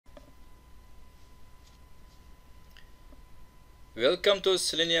Welcome to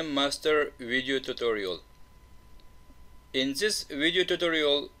Selenium Master video tutorial. In this video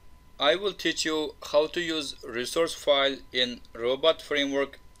tutorial, I will teach you how to use resource file in Robot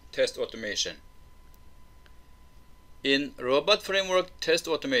Framework Test Automation. In Robot Framework Test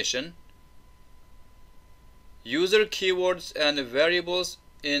Automation, user keywords and variables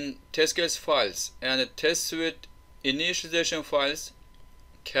in test case files and test suite initialization files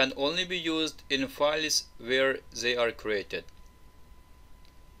can only be used in files where they are created.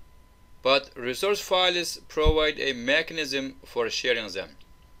 But resource files provide a mechanism for sharing them.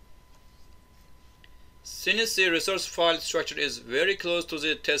 Since the resource file structure is very close to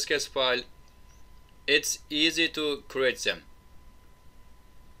the test case file, it's easy to create them.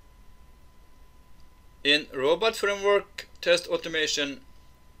 In Robot Framework Test Automation,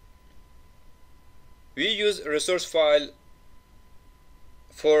 we use resource file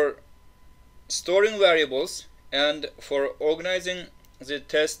for storing variables and for organizing the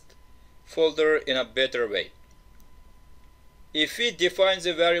test folder in a better way. If we define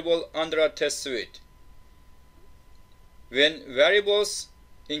the variable under a test suite, when variables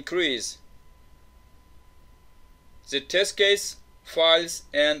increase, the test case files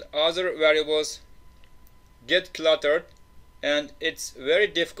and other variables get cluttered, and it's very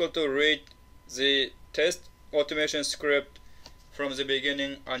difficult to read the test automation script from the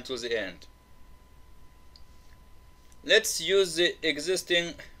beginning until the end. Let's use the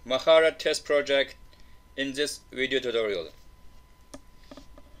existing Mahara test project in this video tutorial.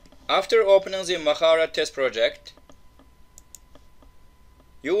 After opening the Mahara test project,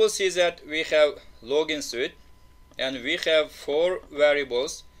 you will see that we have login suite and we have 4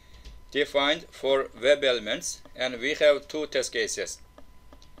 variables defined for web elements, and we have 2 test cases: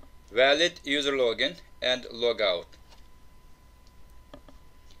 valid user login and logout.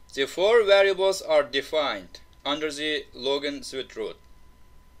 The 4 variables are defined under the login suite root.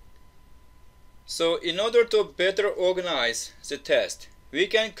 So in order to better organize the test, we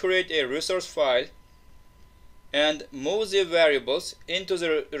can create a resource file and move the variables into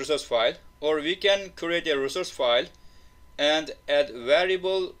the resource file, or we can create a resource file and add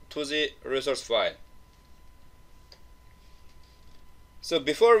variable to the resource file. So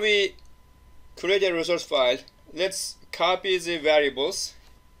before we create a resource file, let's copy the variables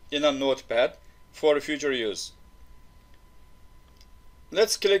in a notepad for future use.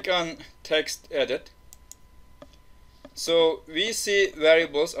 Let's click on text edit. So we see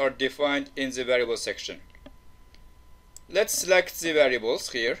variables are defined in the variable section. Let's select the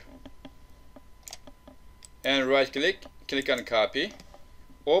variables here and right click on copy,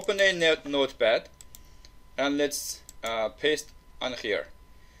 open a notepad, and let's paste on here.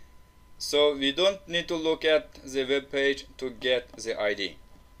 So we don't need to look at the web page to get the ID.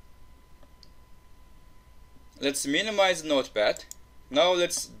 Let's minimize notepad. Now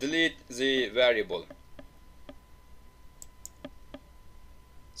let's delete the variable.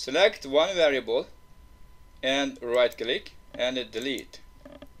 Select one variable and right click and delete.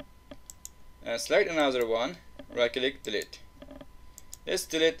 And select another one, right click, delete. Let's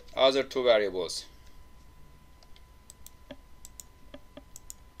delete other 2 variables.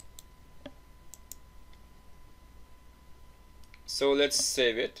 So let's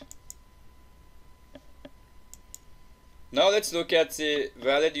save it. Now let's look at the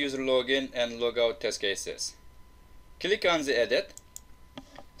valid user login and logout test cases. Click on the edit.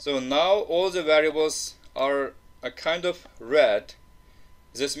 So now all the variables are a kind of red.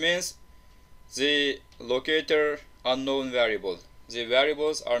 This means the locator unknown variable. The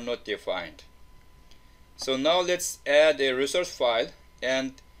variables are not defined. So now let's add a resource file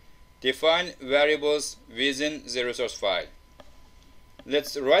and define variables within the resource file.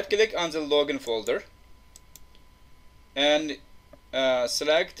 Let's right click on the login folder and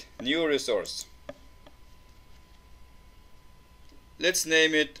select new resource. Let's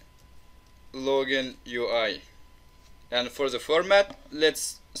name it login UI, and for the format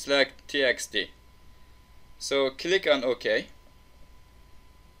let's select txt. So click on OK.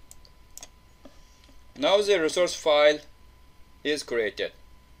 Now the resource file is created.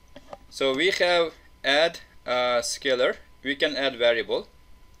 So we have add scalar, we can add variable.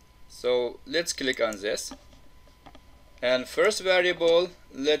 So let's click on this, and first variable,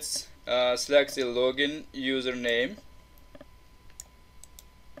 let's select the login username.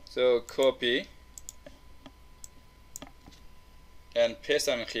 So copy and paste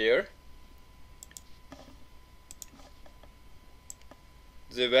on here.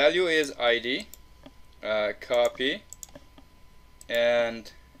 The value is ID. Copy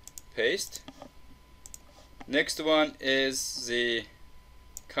and paste. Next one is the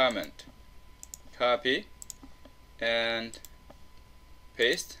comment. Copy and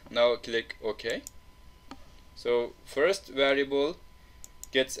paste. Now click OK. So first variable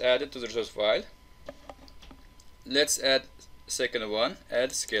gets added to the resource file. Let's add second one,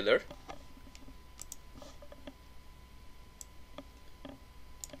 add scalar.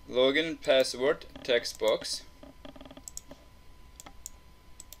 Login password text box.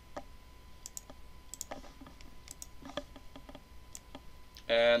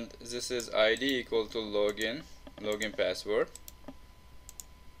 And this is ID equal to login password.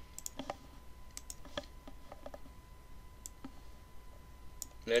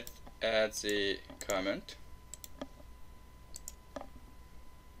 Let's add the comment.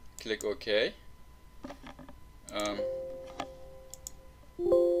 Click OK.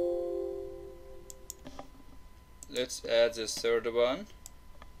 Let's add the third one,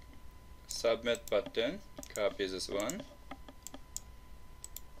 submit button. Copy this one,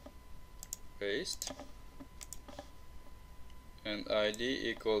 paste, and ID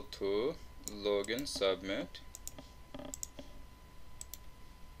equal to login submit.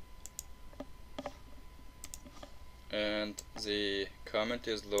 And the comment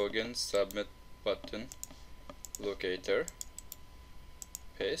is login submit button locator.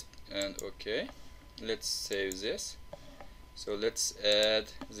 Paste and OK. Let's save this. So let's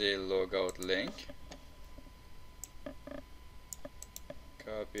add the logout link.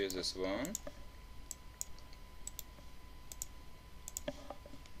 Copy this one.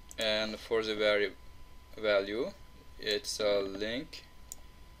 And for the value, it's a link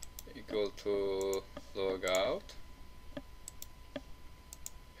equal to logout.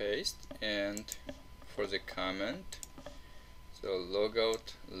 Paste, and for the comment, so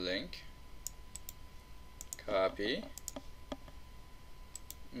logout link, copy.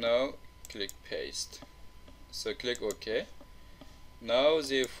 Now click paste. So click OK. Now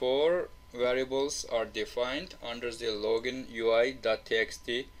the four variables are defined under the login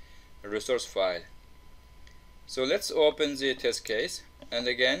UI.txt resource file. So let's open the test case, and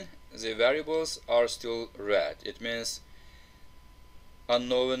again the variables are still red. It means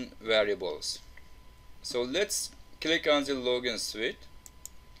unknown variables. So let's click on the login suite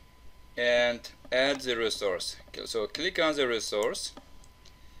and add the resource. So click on the resource.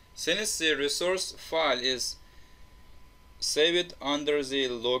 Since the resource file is saved under the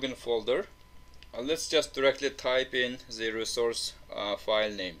login folder, let's just directly type in the resource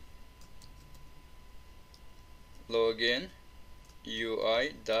file name, login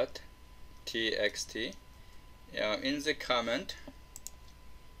UI.txt. In the comment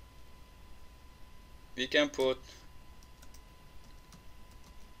we can put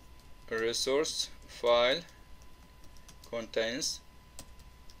a resource file contains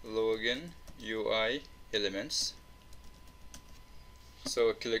login UI elements.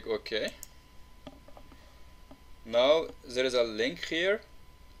 So click OK. Now there is a link here,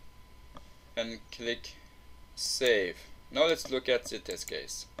 and click save. Now let's look at the test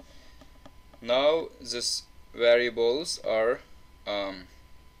case. Now these variables are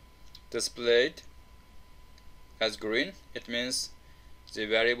displayed as green. It means the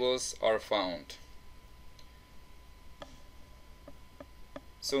variables are found.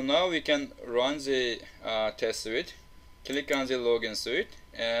 So now we can run the test suite. Click on the login suite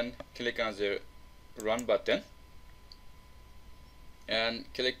and click on the run button and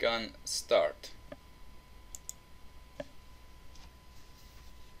click on start.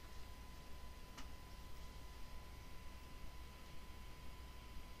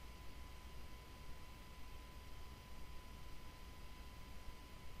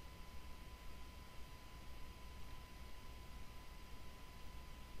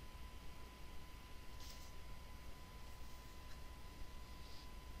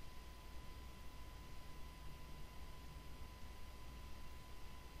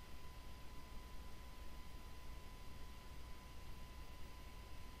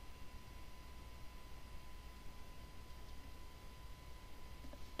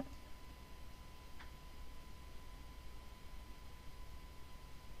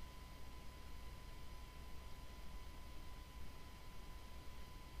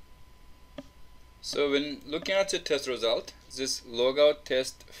 So when looking at the test result, this logout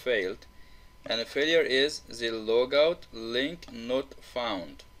test failed, and the failure is the logout link not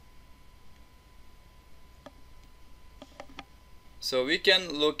found. So we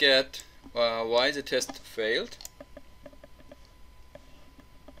can look at why the test failed,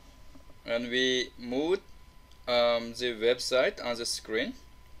 and we moved the website on the screen,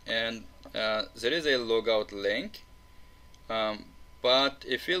 and there is a logout link, but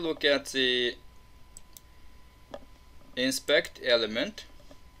if you look at the inspect element,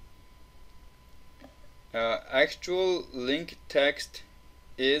 actual link text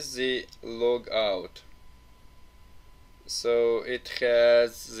is the logout. So it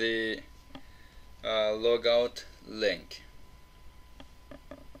has the logout link.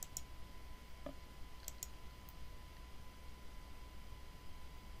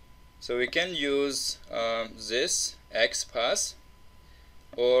 So we can use this XPath,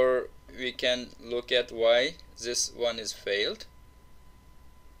 or we can look at why this one is failed.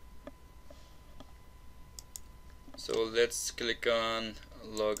 So let's click on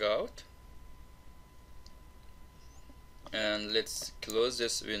logout and let's close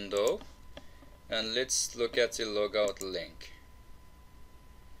this window and let's look at the logout link.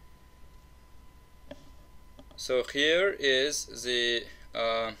 So here is the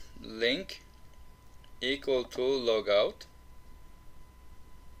link equal to logout.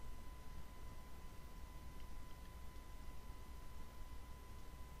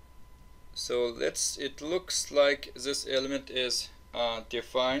 So it looks like this element is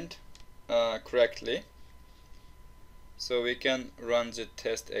defined correctly. So we can run the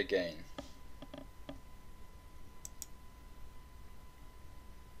test again.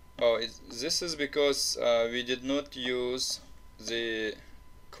 This is because we did not use the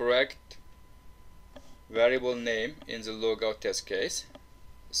correct variable name in the logout test case.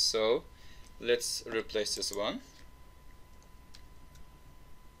 So let's replace this one.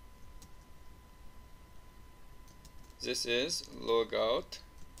 This is logout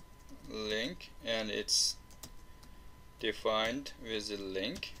link and it's defined with the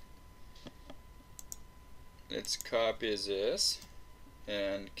link. Let's copy this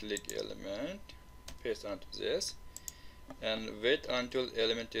and click element, paste onto this, and wait until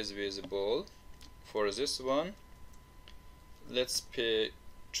element is visible. For this one, let's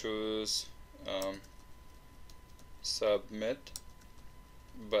choose submit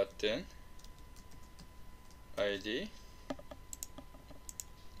button ID.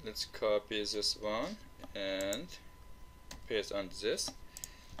 Let's copy this one and paste on this.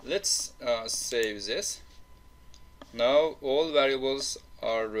 Let's save this. Now all variables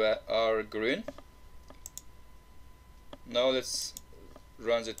are green. Now let's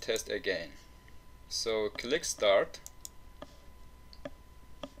run the test again. So click start.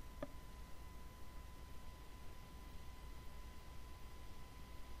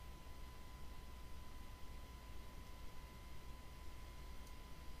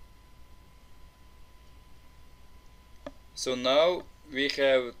 So now we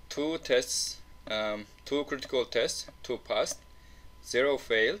have two tests, two critical tests, 2 passed, 0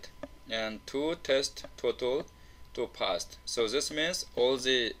 failed, and 2 tests total, 2 passed. So this means all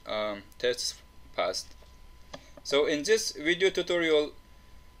the tests passed. So in this video tutorial,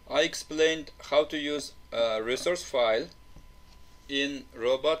 I explained how to use a resource file in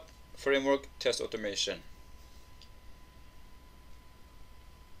robot framework test automation.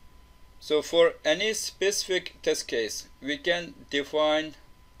 So for any specific test case, we can define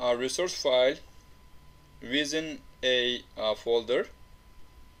a resource file within a folder,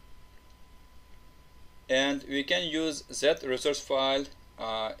 and we can use that resource file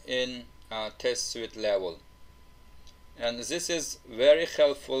in test suite level. And this is very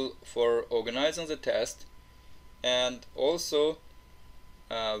helpful for organizing the test, and also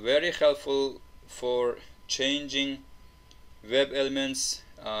very helpful for changing web elements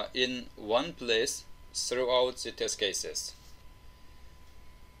in one place throughout the test cases.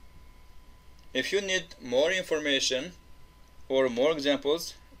 If you need more information or more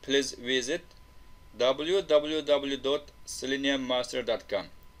examples, please visit www.seleniummaster.com.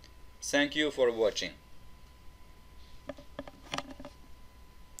 Thank you for watching.